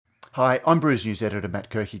Hi, I'm Brews News editor Matt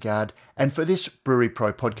Kirkegaard, and for this Brewery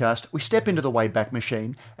Pro podcast, we step into the Wayback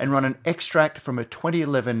Machine and run an extract from a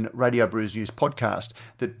 2011 Radio Brews News podcast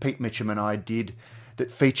that Pete Mitchell and I did that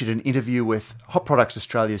featured an interview with Hop Products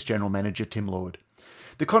Australia's General Manager Tim Lord.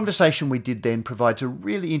 The conversation we did then provides a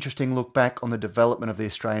really interesting look back on the development of the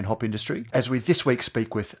Australian hop industry, as we this week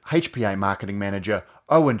speak with HPA Marketing Manager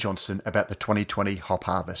Owen Johnson about the 2020 hop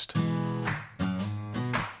harvest.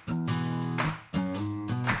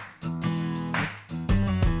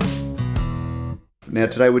 Now,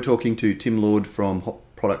 today we're talking to Tim Lord from Hop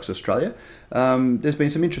Products Australia. There's been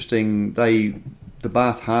some interesting... The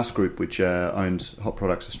Bath Haas Group, which owns Hop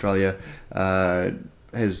Products Australia,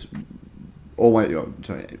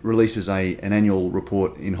 releases an annual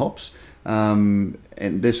report in hops. And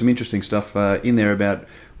there's some interesting stuff in there about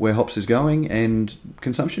where hops is going and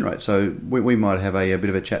consumption rates. So we might have a bit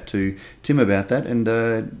of a chat to Tim about that and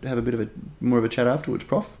have a bit of more of a chat afterwards,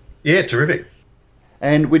 Prof. Yeah, terrific.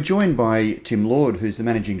 And we're joined by Tim Lord, who's the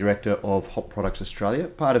Managing Director of Hop Products Australia,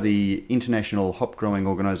 part of the international hop growing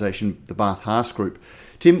organisation, the Bath Haas Group.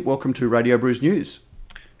 Tim, welcome to Radio Brews News.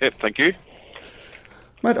 Yep, thank you.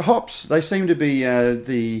 Mate, hops, they seem to be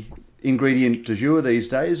the ingredient du jour these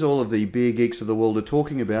days. All of the beer geeks of the world are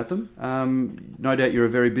talking about them. No doubt you're a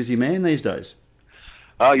very busy man these days.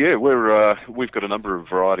 Yeah, we've got a number of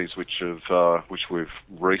varieties which we've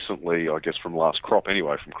recently, I guess from last crop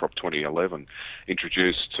anyway, from crop 2011,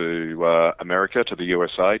 introduced to America, to the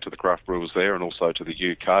USA, to the craft brewers there, and also to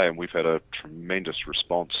the UK, and we've had a tremendous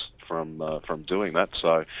response from doing that.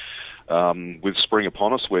 So with spring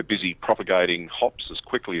upon us, we're busy propagating hops as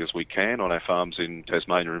quickly as we can on our farms in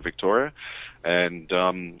Tasmania and Victoria, and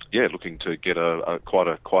looking to get quite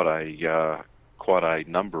a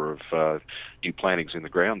number of new plantings in the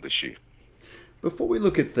ground this year. Before we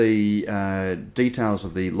look at the details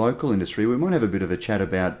of the local industry, we might have a bit of a chat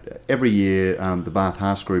about every year the Bath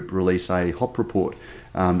Haas Group release a hop report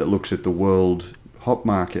that looks at the world hop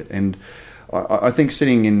market. And I think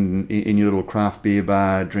sitting in your little craft beer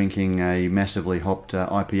bar drinking a massively hopped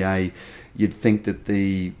IPA, you'd think that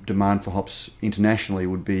the demand for hops internationally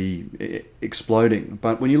would be exploding.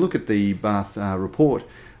 But when you look at the Bath report,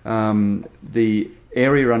 the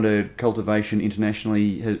area under cultivation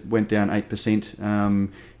internationally went down 8%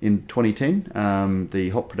 in 2010. The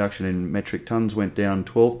hop production in metric tonnes went down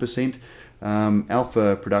 12%.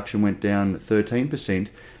 Alpha production went down 13%.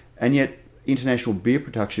 And yet international beer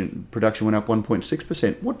production went up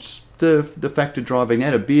 1.6%. What's the factor driving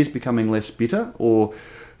that? Are beers becoming less bitter? Or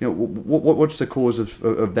what's the cause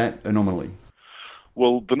of that anomaly?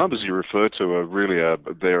 Well, the numbers you refer to are really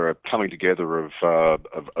they're a coming together of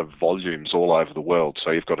volumes all over the world.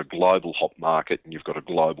 So you've got a global hop market and you've got a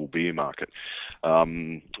global beer market.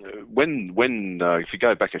 If you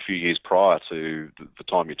go back a few years prior to the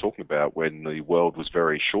time you're talking about, when the world was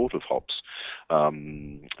very short of hops,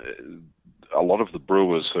 a lot of the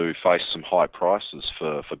brewers who faced some high prices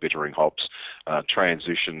for bittering hops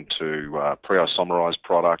transitioned to pre-isomerized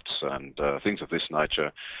products and things of this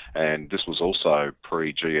nature, and this was also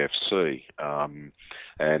pre-GFC.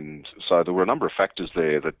 And so there were a number of factors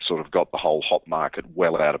there that sort of got the whole hop market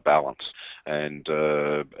well out of balance. And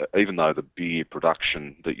even though the beer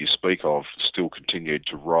production that you speak of still continued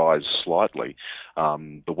to rise slightly,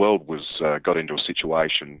 the world got into a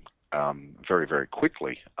situation very, very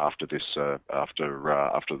quickly after this, after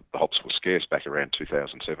the hops were scarce back around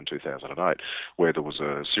 2007, 2008, where there was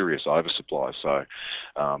a serious oversupply. So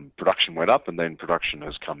production went up, and then production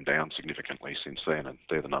has come down significantly since then, and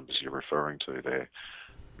they're the numbers you're referring to there.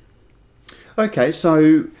 Okay,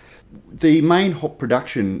 so the main hop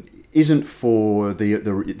production isn't for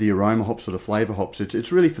the aroma hops or the flavour hops.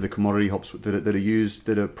 It's really for the commodity hops that are used,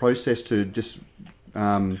 that are processed to just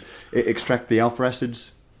extract the alpha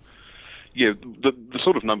acids. Yeah, the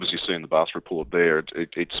sort of numbers you see in the Bath report there,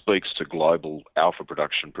 it speaks to global alpha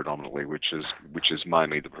production predominantly, which is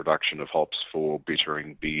mainly the production of hops for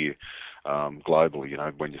bittering beer globally.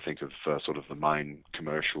 When you think of sort of the main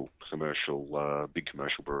big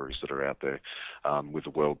commercial breweries that are out there, with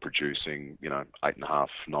the world producing 8,500,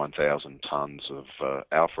 9,000 tons of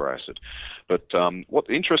alpha acid. But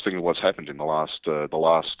what's happened in the last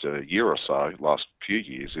year or so, last few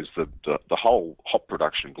years, is that the whole hop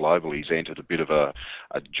production globally has entered a bit of a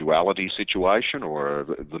duality situation, or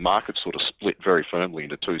the market sort of split very firmly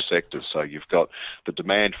into two sectors. So you've got the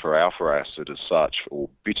demand for alpha acid as such, or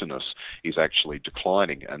bitterness, is actually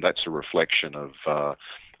declining, and that's a reflection of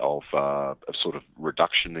sort of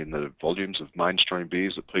reduction in the volumes of mainstream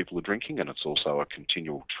beers that people are drinking, and it's also a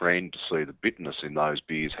continual trend to see the bitterness in those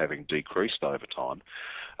beers having decreased over time.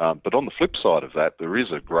 But on the flip side of that, there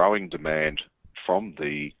is a growing demand from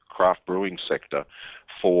the craft brewing sector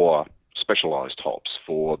for specialised hops,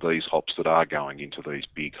 for these hops that are going into these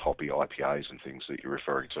big hoppy IPAs and things that you're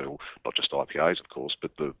referring to, not just IPAs, of course,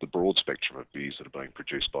 but the broad spectrum of beers that are being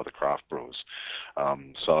produced by the craft brewers.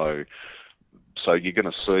 So you're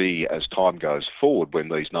going to see, as time goes forward, when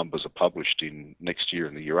these numbers are published in next year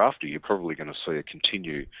and the year after, you're probably going to see a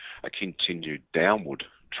continued downward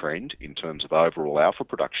trend in terms of overall alpha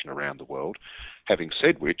production around the world. Having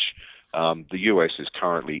said which, the US is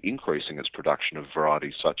currently increasing its production of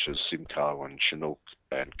varieties such as Simcoe and Chinook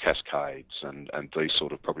and Cascades and these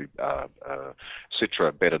sort of probably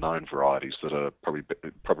Citra better known varieties that are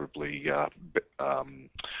probably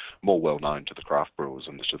more well known to the craft brewers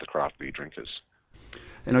and to the craft beer drinkers.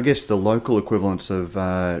 And I guess the local equivalents of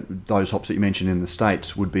those hops that you mentioned in the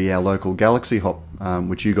States would be our local Galaxy hop,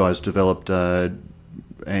 which you guys developed and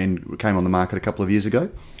came on the market a couple of years ago.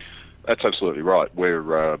 That's absolutely right.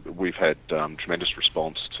 We've had tremendous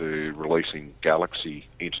response to releasing Galaxy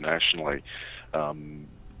internationally.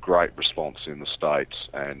 Great response in the States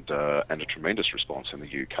and a tremendous response in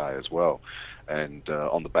the UK as well. And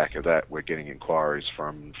on the back of that, we're getting inquiries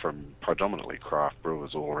from predominantly craft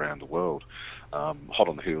brewers all around the world. Hot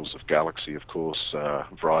on the heels of Galaxy, of course,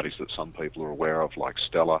 varieties that some people are aware of, like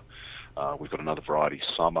Stella. We've got another variety,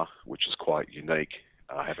 Summer, which is quite unique,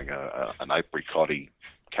 having an apricot-y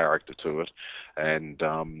character to it, and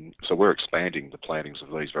so we're expanding the plantings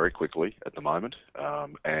of these very quickly at the moment,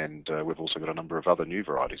 and we've also got a number of other new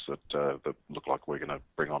varieties that look like we're going to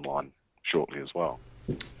bring online shortly as well.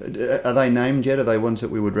 Are they named yet? Are they ones that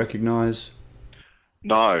we would recognise?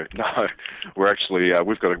 No. We're actually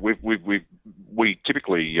we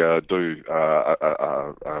typically do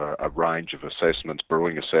a range of assessments,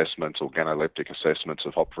 brewing assessments, organoleptic assessments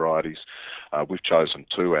of hop varieties. We've chosen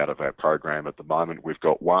 2 out of our program at the moment. We've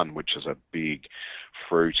got one which is a big,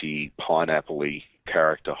 fruity, pineapple-y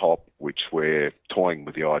character hop, which we're toying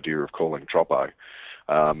with the idea of calling Troppo.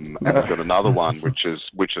 And we've got another one which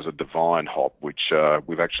is a divine hop, which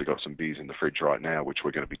we've actually got some beers in the fridge right now, which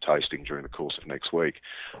we're going to be tasting during the course of next week.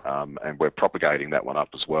 And we're propagating that one up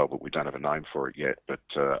as well, but we don't have a name for it yet. But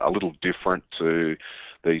a little different to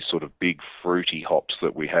these sort of big fruity hops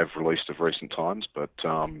that we have released of recent times. But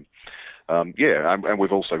and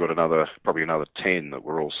we've also got probably another 10 that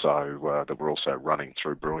we're also running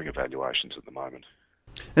through brewing evaluations at the moment.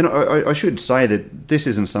 And I should say that this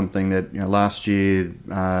isn't something that last year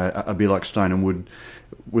a beer like Stone and Wood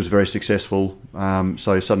was very successful.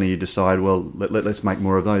 So suddenly you decide, well, let's make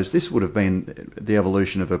more of those. This would have been the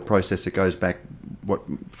evolution of a process that goes back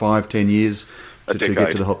 5-10 years to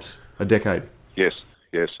get to the hops. A decade.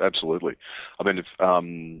 Yes, absolutely. I mean,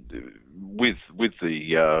 with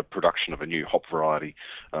the production of a new hop variety,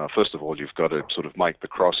 first of all, you've got to sort of make the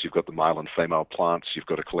cross. You've got the male and female plants. You've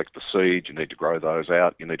got to collect the seed. You need to grow those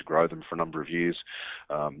out. You need to grow them for a number of years.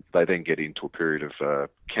 They then get into a period of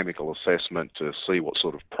chemical assessment to see what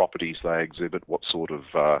sort of properties they exhibit, what sort of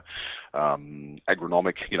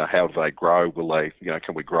agronomic, how do they grow? Will they,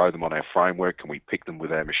 can we grow them on our framework? Can we pick them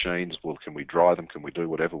with our machines? Can we dry them? Can we do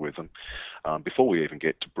whatever with them? Before we even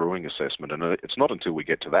get to brewing assessment, and it's not until we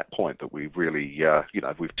get to that point that we really,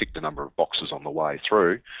 we've ticked a number of boxes on the way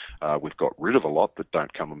through. We've got rid of a lot that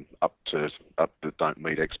don't come up that don't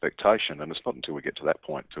meet expectation, and it's not until we get to that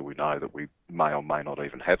point till we know that we may or may not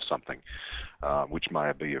even have something which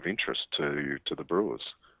may be of interest to the brewers.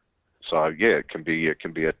 So yeah, it can be a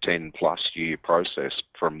 10+ year process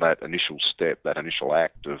from that initial step, that initial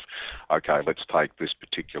act of, okay, let's take this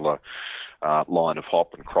particular line of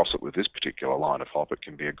hop and cross it with this particular line of hop. It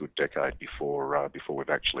can be a good decade before we've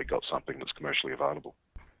actually got something that's commercially available.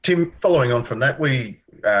 Tim, following on from that, we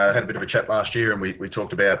had a bit of a chat last year, and we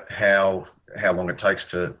talked about how long it takes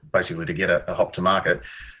to get a hop to market.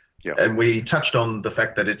 Yeah. And we touched on the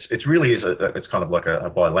fact that it's really it's kind of like a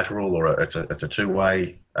bilateral, or it's a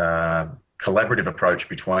two-way collaborative approach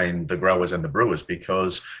between the growers and the brewers,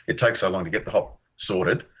 because it takes so long to get the hop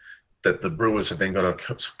sorted that the brewers have then got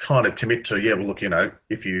to kind of commit to, yeah, well, look,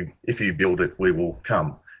 if you build it, we will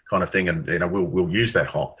come, kind of thing, and we'll use that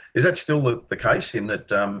hop. Is that still the case in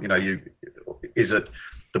that is it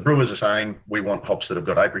the brewers are saying, we want hops that have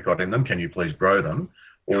got apricot in them, can you please grow them?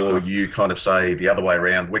 Or you kind of say the other way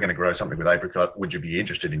around, we're going to grow something with apricot, would you be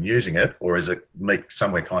interested in using it? Or is it meet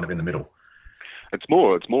somewhere kind of in the middle? It's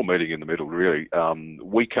more meeting in the middle, really.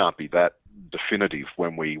 We can't be that definitive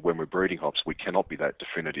when we're breeding hops. We cannot be that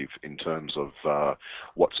definitive in terms of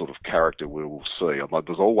what sort of character we will see.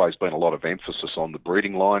 There's always been a lot of emphasis on the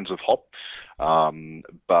breeding lines of hop,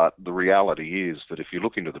 but the reality is that if you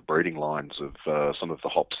look into the breeding lines of some of the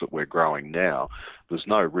hops that we're growing now, there's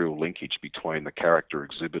no real linkage between the character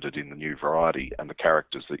exhibited in the new variety and the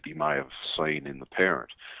characters that you may have seen in the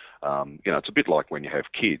parent. It's a bit like when you have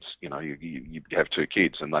kids. You have two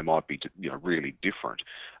kids and they might be, really different.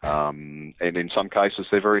 And in some cases,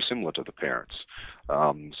 they're very similar to the parents.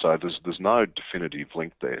 So there's no definitive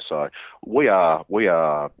link there. So we are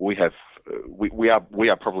probably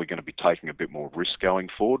going to be taking a bit more risk going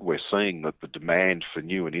forward. We're seeing that the demand for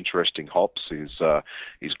new and interesting hops is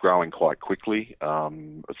growing quite quickly.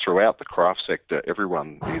 Throughout the craft sector,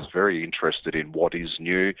 everyone is very interested in what is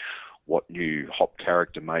new, what new hop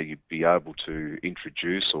character may you be able to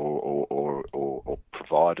introduce or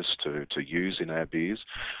provide us to use in our beers.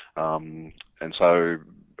 And so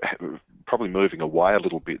probably moving away a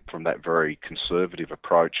little bit from that very conservative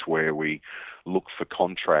approach where we look for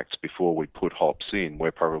contracts before we put hops in,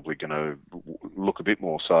 we're probably going to look a bit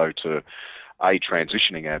more so to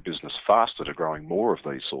transitioning our business faster to growing more of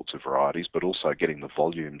these sorts of varieties, but also getting the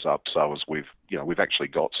volumes up so as we've actually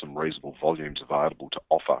got some reasonable volumes available to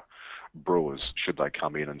offer brewers should they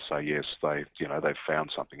come in and say yes, they've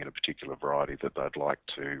found something in a particular variety that they'd like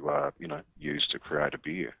to use to create a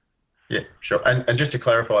beer. Yeah, sure. And just to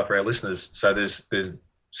clarify for our listeners, so there's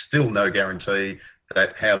still no guarantee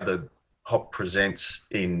that how the hop presents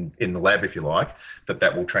in the lab, if you like,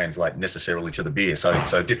 that will translate necessarily to the beer.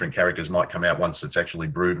 So different characters might come out once it's actually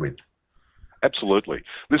brewed with. Absolutely.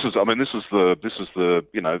 This is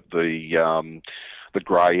the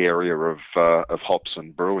grey area of hops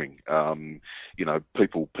and brewing.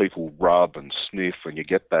 People rub and sniff, and you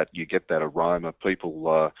get that aroma.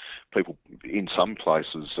 People in some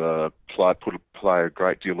places play a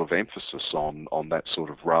great deal of emphasis on that sort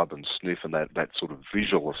of rub and sniff and that sort of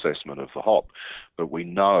visual assessment of the hop. But we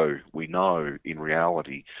know in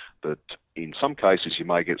reality that in some cases you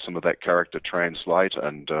may get some of that character translate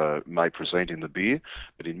and may present in the beer,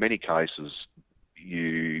 but in many cases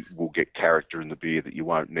you will get character in the beer that you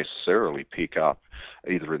won't necessarily pick up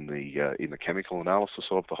either in the chemical analysis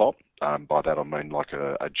of the hop. By that I mean like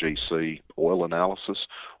a GC oil analysis,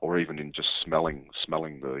 or even in just smelling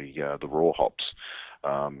the raw hops.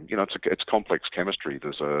 It's complex chemistry.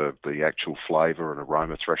 There's the actual flavour and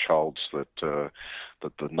aroma thresholds that the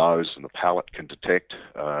nose and the palate can detect.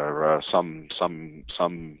 Some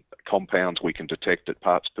compounds we can detect at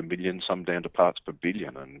parts per million, some down to parts per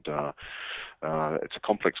billion, and it's a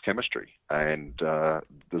complex chemistry. And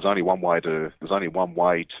there's only one way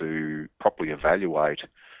to properly evaluate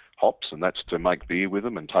hops, and that's to make beer with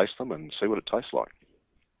them and taste them and see what it tastes like.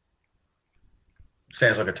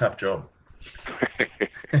 Sounds like a tough job.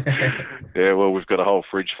 Yeah, well, we've got a whole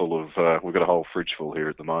fridge full here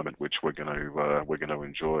at the moment, which we're going to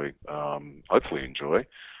enjoy, hopefully enjoy.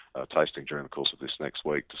 Tasting during the course of this next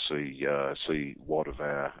week to see what of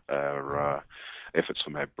our efforts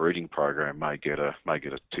from our breeding program may get a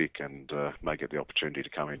tick and may get the opportunity to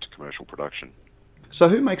come into commercial production. So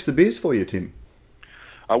who makes the beers for you, Tim?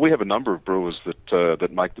 We have a number of brewers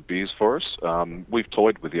that make the beers for us. We've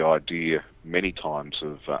toyed with the idea many times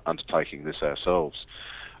of undertaking this ourselves.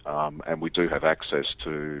 And we do have access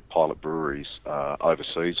to pilot breweries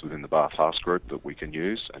overseas within the Bath Haas Group that we can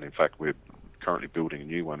use. And in fact, we're currently building a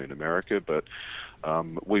new one in America, but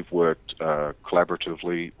we've worked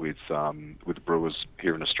collaboratively with the brewers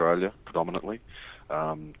here in Australia predominantly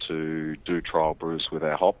to do trial brews with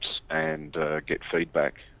our hops and get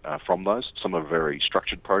feedback from those. Some are very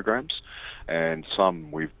structured programs, and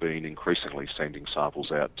some we've been increasingly sending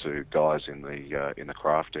samples out to guys in the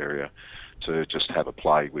craft area to just have a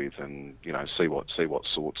play with and see what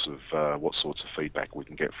sorts of feedback we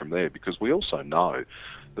can get from there, because we also know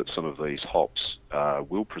that some of these hops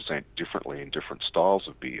will present differently in different styles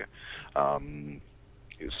of beer.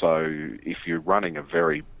 So if you're running a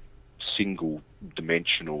very single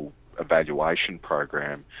dimensional evaluation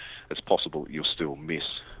program, it's possible that you'll still miss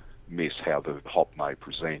how the hop may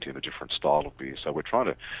present in a different style of beer. So we're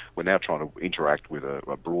now trying to interact with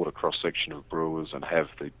a broader cross section of brewers and have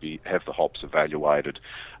the hops evaluated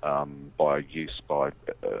by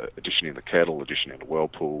addition in the kettle, addition in the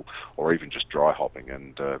whirlpool, or even just dry hopping,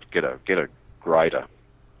 and get a greater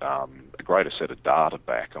set of data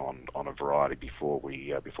back on a variety before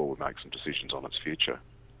we make some decisions on its future.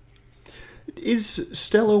 Is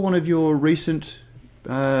Stella one of your recent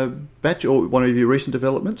batch or one of your recent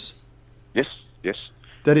developments? Yes.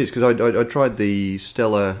 That is, because I tried the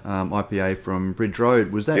Stella IPA from Bridge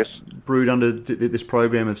Road. Was that Yes. brewed under this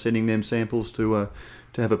program of sending them samples to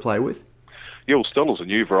have a play with? Yeah, well, Stella's a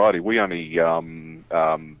new variety. We only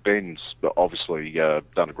Ben's obviously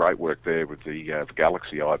done a great work there with the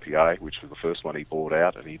Galaxy IPA, which was the first one he brought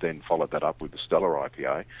out, and he then followed that up with the Stella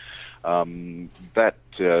IPA.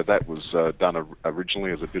 That was done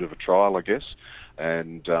originally as a bit of a trial, I guess,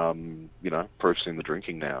 and proof's in the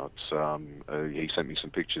drinking now. It's he sent me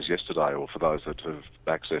some pictures yesterday, or for those that have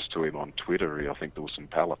access to him on Twitter, I think there were some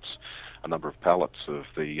pallets, a number of pallets of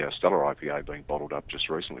the Stellar IPA being bottled up just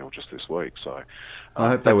recently or just this week. So I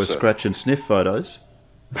hope they were scratch and sniff photos.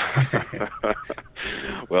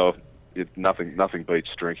 Well, nothing beats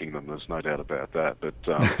drinking them. There's no doubt about that. But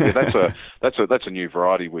yeah, that's a new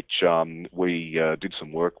variety which we did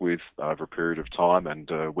some work with over a period of time,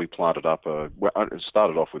 and we planted up. It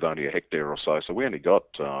started off with only a hectare or so, so we only got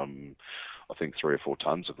I think 3 or 4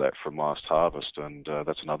 tons of that from last harvest, and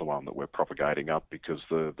that's another one that we're propagating up because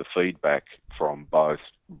the feedback from both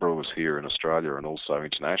brewers here in Australia and also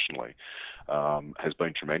internationally has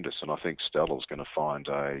been tremendous, and I think Stella's going to find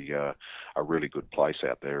a really good place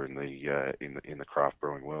out there in the craft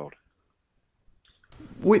brewing world.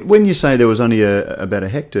 When you say there was only about a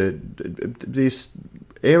hectare, this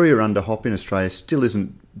area under hop in Australia still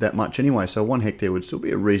isn't that much anyway, so 1 hectare would still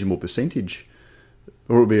be a reasonable percentage,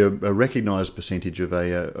 or it would be a recognised percentage of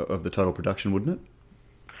the total production, wouldn't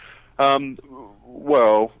it?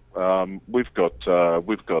 We've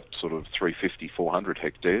got sort of 350, 400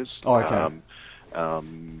 hectares. Oh, okay.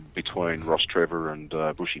 Between Ross Trevor and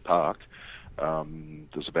Bushy Park.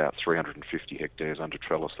 There's about 350 hectares under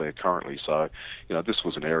trellis there currently. So, this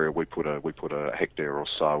was an area we put a hectare or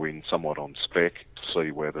so in, somewhat on spec, to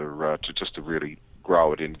see whether to really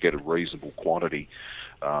grow it and get a reasonable quantity.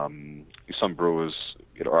 Some brewers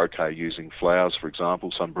are okay using flowers, for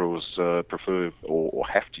example. Some brewers prefer or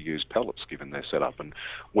have to use pellets given their setup, and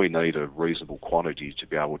we need a reasonable quantity to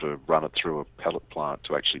be able to run it through a pellet plant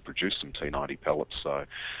to actually produce some T90 pellets. So,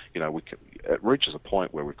 it reaches a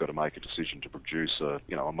point where we've got to make a decision to produce a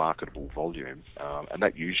marketable volume, and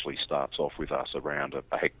that usually starts off with us around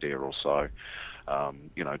a hectare or so.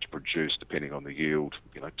 To produce, depending on the yield,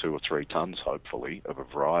 2 or 3 tons, hopefully, of a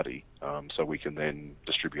variety. So we can then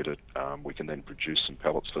distribute it. We can then produce some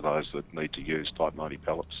pellets for those that need to use Type 90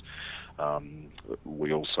 pellets.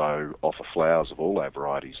 We also offer flowers of all our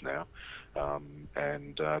varieties now,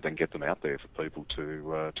 and then get them out there for people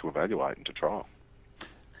to evaluate and to trial.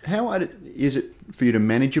 How hard is it for you to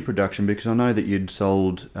manage your production? Because I know that you'd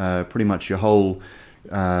sold pretty much your whole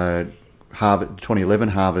 2011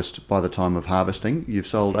 harvest by the time of harvesting. You've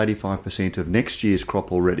sold 85% of next year's crop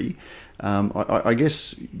already. I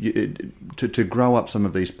guess to grow up some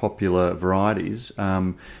of these popular varieties,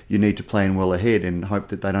 you need to plan well ahead and hope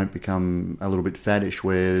that they don't become a little bit faddish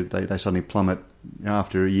where they suddenly plummet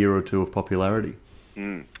after a year or two of popularity.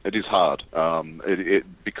 It is hard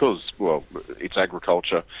because it's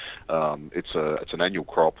agriculture. It's an annual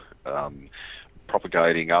crop.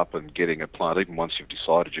 Propagating up and getting a plant, even once you've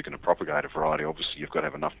decided you're going to propagate a variety, obviously you've got to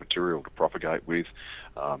have enough material to propagate with.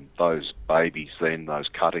 Those babies then, those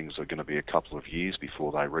cuttings, are going to be a couple of years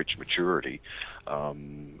before they reach maturity.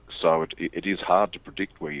 So it is hard to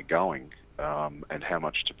predict where you're going and how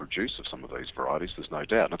much to produce of some of these varieties, there's no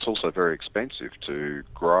doubt. And it's also very expensive to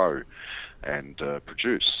grow and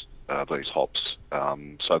produce these hops.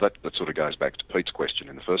 So that sort of goes back to Pete's question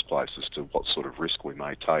in the first place as to what sort of risk we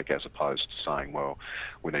may take, as opposed to saying, well,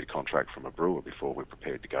 we need a contract from a brewer before we're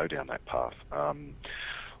prepared to go down that path.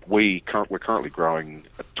 We're currently growing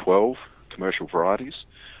 12 commercial varieties.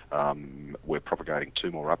 We're propagating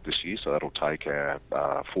 2 more up this year, so that'll take our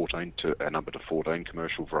number to 14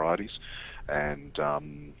 commercial varieties. And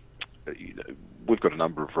we've got a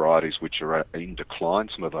number of varieties which are in decline.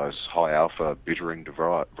 Some of those high alpha bittering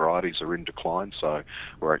varieties are in decline, so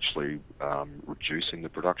we're actually reducing the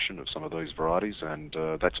production of some of these varieties, and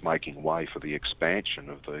that's making way for the expansion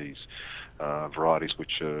of these varieties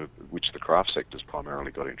which the craft sector's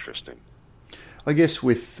primarily got interest in. I guess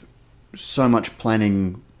with so much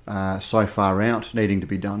planning so far out needing to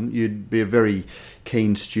be done, you'd be a very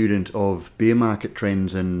keen student of beer market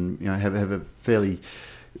trends and have a fairly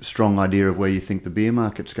strong idea of where you think the beer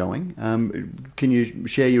market's going. Can you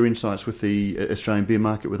share your insights with the Australian beer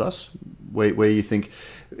market with us? Where you think,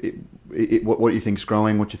 what you think's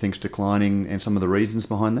growing, what you think's declining, and some of the reasons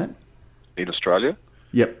behind that? In Australia?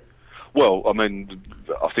 Yep. Well, I mean,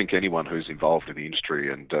 I think anyone who's involved in the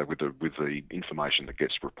industry and with the information that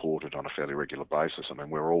gets reported on a fairly regular basis, I mean,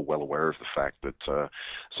 we're all well aware of the fact that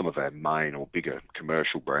some of our main or bigger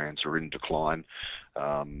commercial brands are in decline,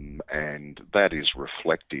 and that is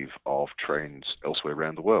reflective of trends elsewhere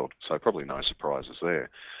around the world. So probably no surprises there.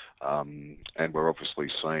 And we're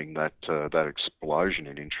obviously seeing that explosion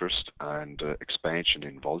in interest and expansion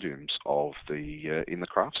in volumes of in the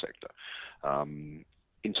craft sector.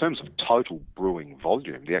 In terms of total brewing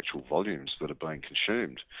volume, the actual volumes that are being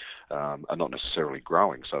consumed are not necessarily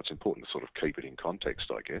growing, so it's important to sort of keep it in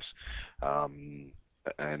context, I guess.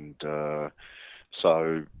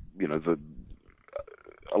 So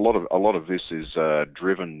a lot of this is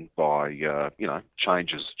driven by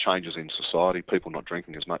changes in society. People not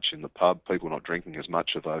drinking as much in the pub. People not drinking as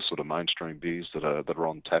much of those sort of mainstream beers that are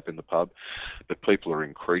on tap in the pub. But people are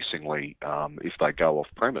increasingly, if they go off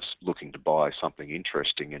premise, looking to buy something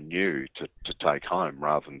interesting and new to take home,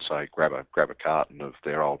 rather than say grab a carton of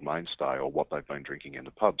their old mainstay or what they've been drinking in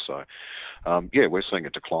the pub. So we're seeing a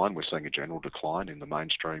decline. We're seeing a general decline in the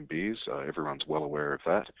mainstream beers. Everyone's well aware of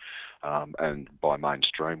that. And by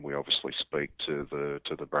mainstream, we obviously speak to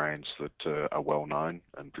the brands that are well known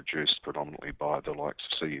and produced predominantly by the likes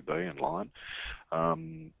of CUB and Lion.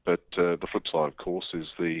 But the flip side, of course, is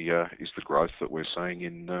the growth that we're seeing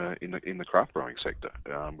in the craft brewing sector,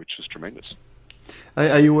 which is tremendous.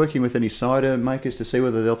 Are you working with any cider makers to see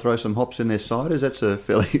whether they'll throw some hops in their ciders? That's a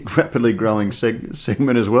fairly rapidly growing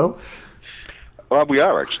segment as well. We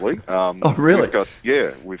are actually. Oh, really?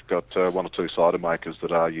 We've got one or two cider makers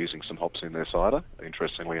that are using some hops in their cider.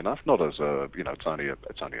 Interestingly enough, not as it's only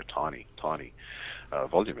a tiny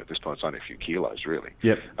volume at this point. It's only a few kilos, really.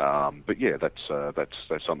 Yep. But yeah, that's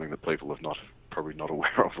something that people have probably not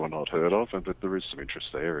aware of or not heard of, but there is some interest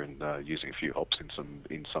there in using a few hops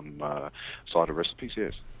in some cider recipes.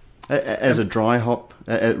 Yes. As a dry hop,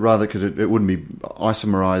 rather, because it wouldn't be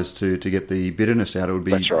isomerized to get the bitterness out. It would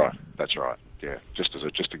be. That's right. Yeah, just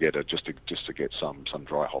to get some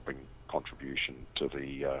dry hopping contribution to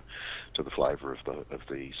the flavour of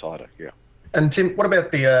the cider. Yeah. And Tim, what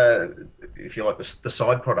about the if you like the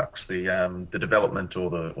side products, the development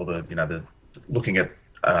or the looking at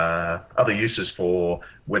other uses for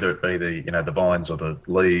whether it be the vines or the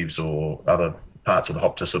leaves or other parts of the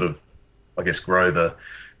hop to sort of, I guess, grow the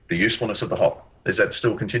usefulness of the hop. Is that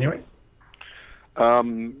still continuing?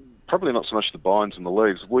 Probably not so much the vines and the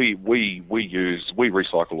leaves. We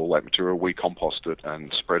recycle all that material. We compost it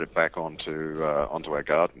and spread it back onto our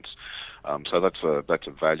gardens. So that's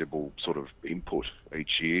a valuable sort of input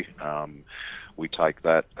each year. We take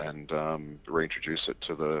that and reintroduce it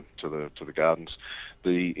to the gardens.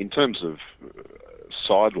 In terms of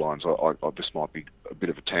sidelines, this might be a bit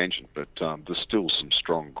of a tangent, but there's still some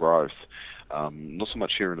strong growth. Not so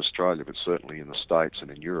much here in Australia, but certainly in the States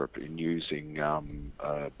and in Europe, in using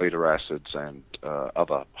beta acids and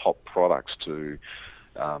other hop products to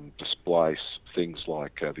displace things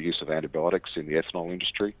like the use of antibiotics in the ethanol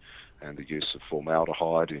industry and the use of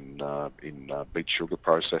formaldehyde in beet sugar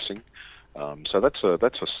processing. So that's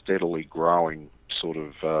a steadily growing sort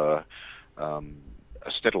of a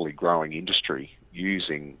steadily growing industry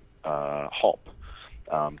using hop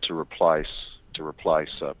to replace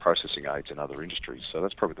processing aids in other industries. So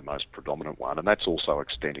that's probably the most predominant one, and that's also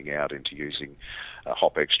extending out into using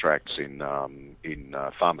hop extracts in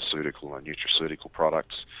pharmaceutical and nutraceutical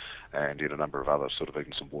products, and in a number of other sort of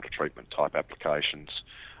even some water treatment type applications.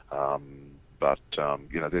 But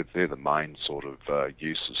they're the main sort of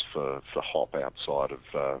uses for hop outside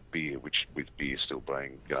of beer, which with beer still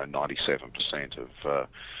being 97% of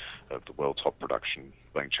the world's hop production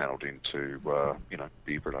being channeled into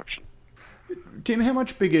beer production. Tim, how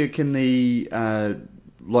much bigger can the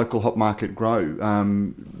local hop market grow?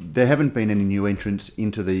 There haven't been any new entrants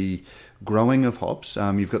into the growing of hops.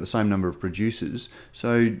 You've got the same number of producers.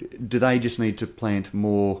 So do they just need to plant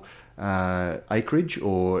more acreage,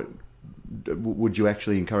 or would you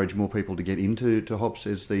actually encourage more people to get into hops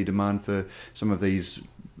as the demand for some of these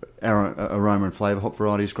aroma and flavour hop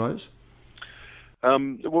varieties grows?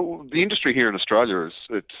 Well, the industry here in Australia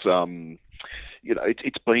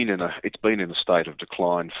it's been in a state of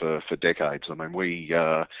decline for decades. I mean,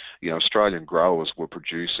 Australian growers were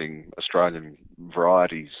producing Australian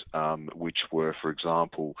varieties, which were, for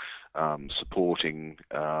example, supporting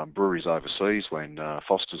breweries overseas when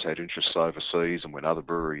Foster's had interests overseas, and when other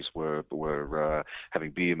breweries were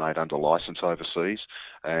having beer made under license overseas.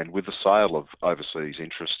 And with the sale of overseas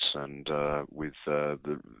interests and with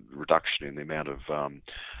the reduction in the amount of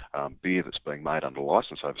beer that's being made under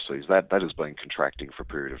license overseas, that has been contracting for a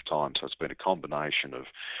period of time. So it's been a combination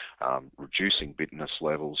of reducing bitterness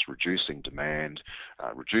levels, reducing demand,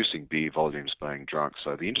 reducing beer volumes being drunk.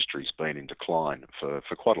 So the industry's been in decline for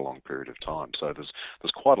quite a long period of time. So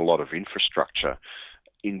there's quite a lot of infrastructure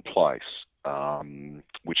in place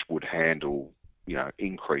which would handle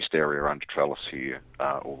increased area under trellis here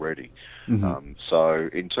already. Mm-hmm. So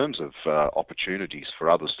in terms of opportunities for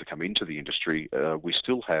others to come into the industry, we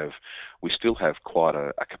still have quite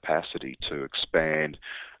a capacity to expand,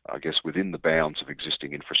 I guess, within the bounds of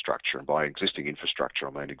existing infrastructure. And by existing infrastructure,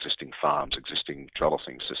 I mean existing farms, existing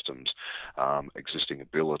trellising systems, existing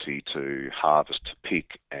ability to harvest,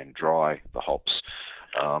 pick and dry the hops.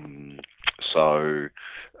 So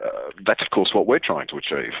that's, of course, what we're trying to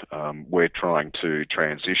achieve. We're trying to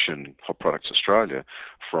transition Hop Products Australia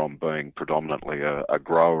from being predominantly a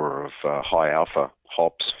grower of high alpha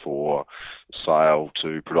hops for sale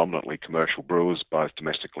to predominantly commercial brewers, both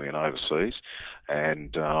domestically and overseas.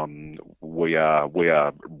 And we are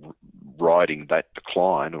riding that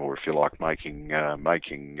decline, or if you like, making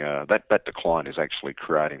that decline is actually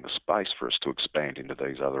creating the space for us to expand into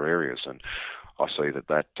these other areas. And I see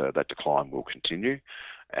that decline will continue.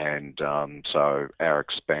 And so our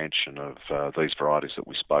expansion of these varieties that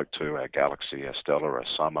we spoke to, our Galaxy, our Stella, our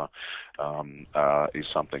Summer, is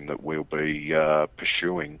something that we'll be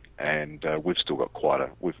pursuing, and we've still got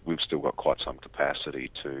quite some capacity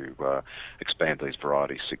to expand these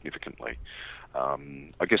varieties significantly.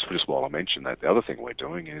 I guess just while I mention that, the other thing we're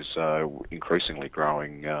doing is increasingly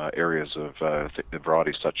growing areas of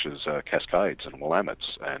varieties such as Cascades and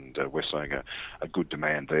Willamettes, and we're seeing a good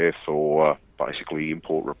demand there for basically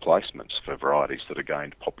import replacements for varieties that have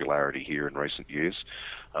gained popularity here in recent years.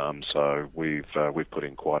 So we've put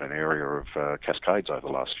in quite an area of Cascades over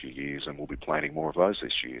the last few years, and we'll be planting more of those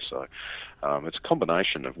this year. So it's a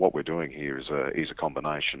combination of what we're doing here is a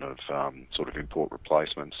combination of sort of import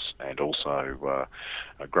replacements and also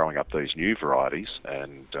growing up these new varieties,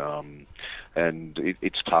 and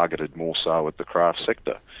it's targeted more so at the craft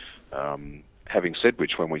sector. Having said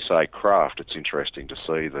which, when we say craft, it's interesting to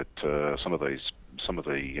see that some of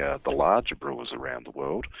the larger brewers around the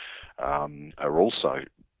world are also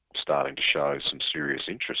starting to show some serious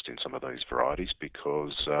interest in some of these varieties,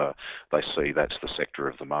 because they see that's the sector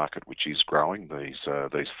of the market which is growing.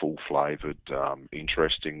 These full-flavoured,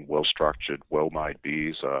 interesting, well-structured, well-made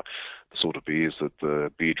beers are the sort of beers that the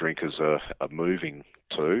beer drinkers are moving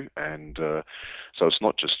to, and so it's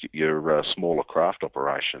not just your smaller craft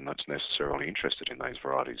operation that's necessarily interested in these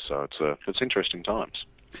varieties. So it's interesting times.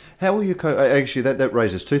 How will you actually, that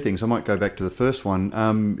raises two things. I might go back to the first one.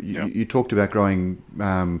 You talked about growing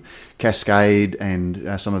Cascade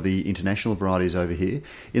and some of the international varieties over here.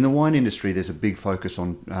 In the wine industry, there's a big focus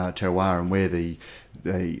on terroir and where the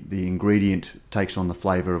ingredient takes on the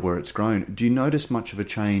flavour of where it's grown. Do you notice much of a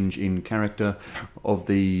change in character of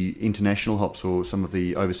the international hops or some of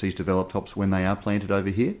the overseas developed hops when they are planted over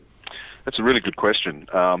here? That's a really good question,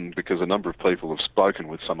 because a number of people have spoken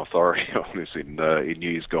with some authority on this in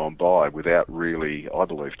years gone by without really, I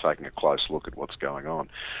believe, taking a close look at what's going on.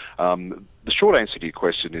 The short answer to your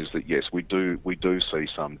question is that yes, we do see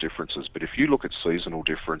some differences, but if you look at seasonal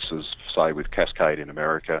differences, say with Cascade in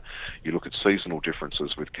America, you look at seasonal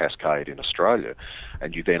differences with Cascade in Australia,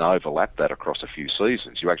 and you then overlap that across a few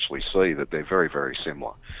seasons, you actually see that they're very, very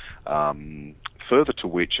similar. Further to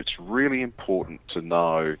which, it's really important to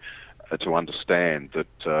know, to understand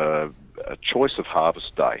that a choice of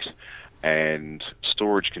harvest date and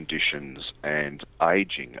storage conditions and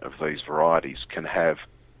aging of these varieties can have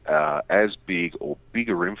as big or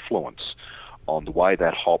bigger influence on the way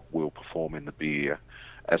that hop will perform in the beer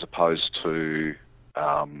as opposed to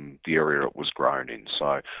the area it was grown in.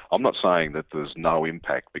 So I'm not saying that there's no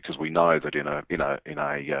impact, because we know that in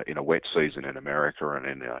a wet season in America and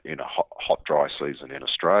in a hot dry season in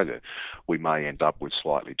Australia, we may end up with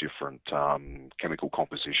slightly different chemical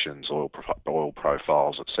compositions, oil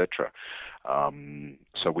profiles, etc.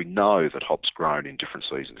 So we know that hops grown in different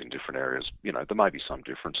seasons in different areas, there may be some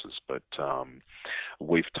differences, but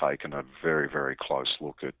we've taken a very, very close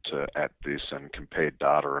look at this and compared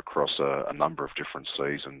data across a number of different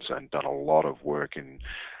seasons and done a lot of work in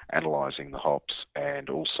analysing the hops and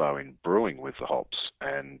also in brewing with the hops.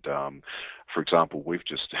 And For example, we've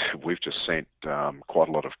just sent quite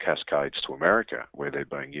a lot of Cascades to America, where they're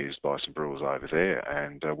being used by some brewers over there,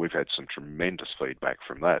 and we've had some tremendous feedback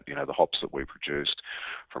from that. You know, the hops that we produced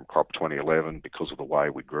from crop 2011, because of the way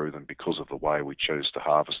we grew them, because of the way we chose to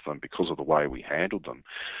harvest them, because of the way we handled them,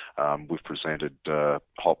 we've presented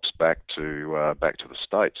hops back to the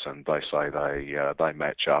States, and they say they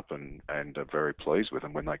match up and are very pleased with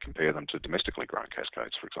them when they compare them to domestically grown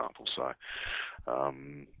Cascades, for example. So.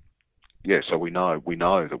 So we know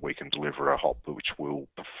that we can deliver a hop which will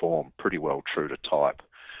perform pretty well true to type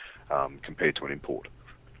compared to an import.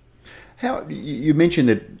 How you mentioned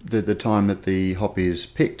that the time that the hop is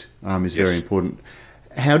picked is very important.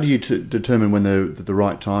 How do you determine when the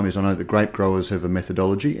right time is? I know that grape growers have a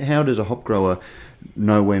methodology. How does a hop grower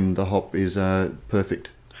know when the hop is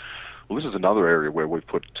perfect? Well, this is another area where we've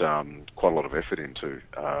put quite a lot of effort into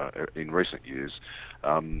in recent years.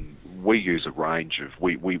 We use a range of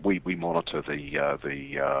we monitor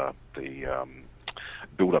the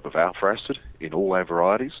build-up of alpha acid in all our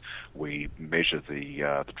varieties. We measure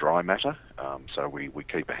the dry matter, so we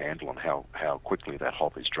keep a handle on how quickly that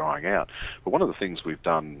hop is drying out. But one of the things we've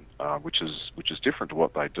done, which is different to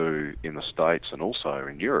what they do in the States and also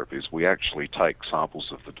in Europe, is we actually take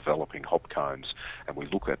samples of the developing hop cones and we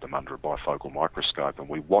look at them under a bifocal microscope, and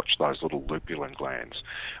we watch those little lupulin glands,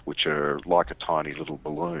 which are like a tiny little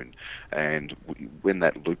balloon. And when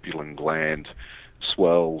that lupulin gland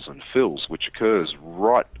swells and fills, which occurs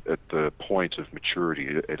right at the point of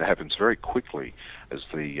maturity. It happens very quickly as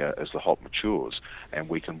the hop matures, and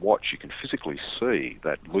we can watch. You can physically see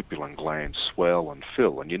that lupulin gland swell and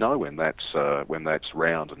fill, and you know when that's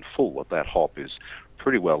round and full, that hop is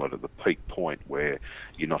pretty well at the peak point where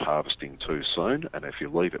you're not harvesting too soon, and if you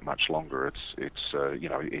leave it much longer, it's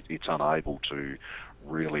unable to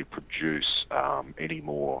really produce any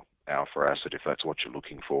more alpha acid if that's what you're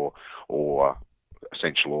looking for, or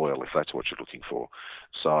essential oil if that's what you're looking for.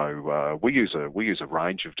 So we use a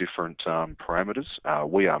range of different parameters.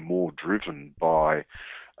 We are more driven by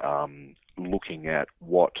looking at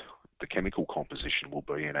what the chemical composition will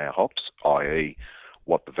be in our hops, i.e.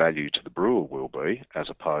 what the value to the brewer will be,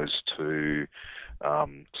 as opposed to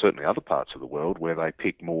certainly other parts of the world where they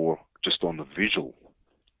pick more just on the visual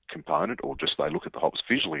component, or just they look at the hops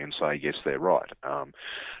visually and say, yes, they're right.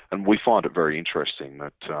 And we find it very interesting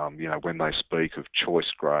that, when they speak of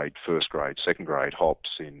choice grade, first grade, second grade hops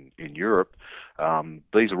in Europe,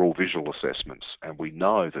 these are all visual assessments, and we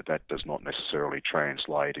know that does not necessarily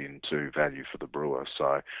translate into value for the brewer.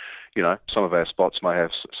 So, some of our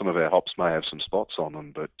hops may have some spots on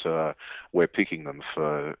them, but we're picking them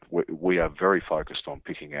we are very focused on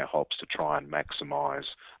picking our hops to try and maximise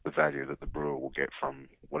the value that the brewer will get from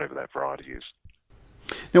whatever that variety is.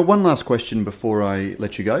 Now, one last question before I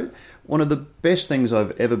let you go. One of the best things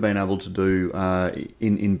I've ever been able to do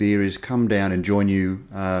in beer is come down and join you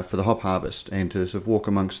for the hop harvest, and to sort of walk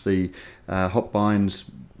amongst the hop bines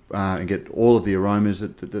and get all of the aromas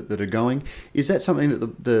that are going. Is that something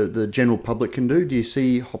that the general public can do? Do you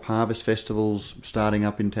see hop harvest festivals starting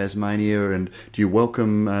up in Tasmania, and do you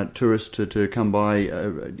welcome tourists to come by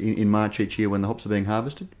in March each year when the hops are being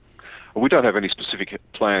harvested? Well, we don't have any specific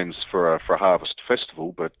plans for a harvest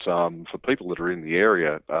festival, but for people that are in the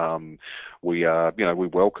area, we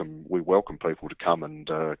welcome people to come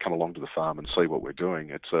along to the farm and see what we're doing.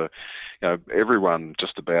 It's everyone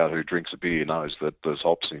just about who drinks a beer knows that there's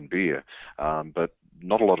hops in beer, but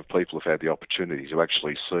not a lot of people have had the opportunity to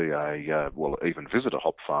actually see even visit a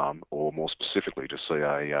hop farm, or more specifically to see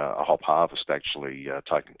a hop harvest actually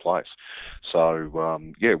taking place. So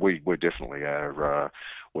we definitely are.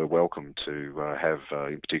 We're welcome to have,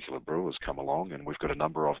 in particular, brewers come along, and we've got a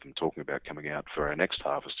number of them talking about coming out for our next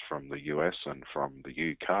harvest from the US and from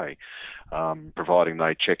the UK, providing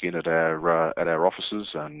they check in at our offices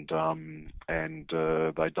and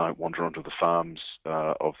they don't wander onto the farms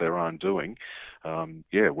of their own doing.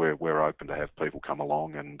 We're open to have people come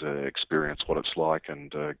along and experience what it's like, and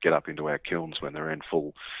get up into our kilns when they're in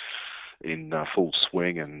full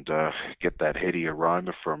swing, and get that heady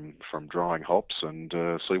aroma from drying hops, and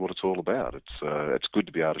see what it's all about. It's good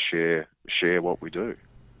to be able to share what we do.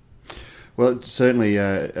 Well, it's certainly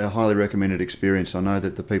a highly recommended experience. I know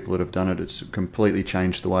that the people that have done it, it's completely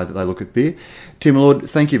changed the way that they look at beer. Tim Lord,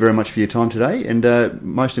 thank you very much for your time today, and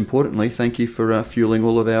most importantly, thank you for fueling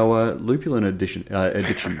all of our lupulin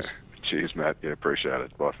addictions. Cheers, Matt. Yeah, appreciate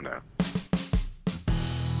it. Bye for now.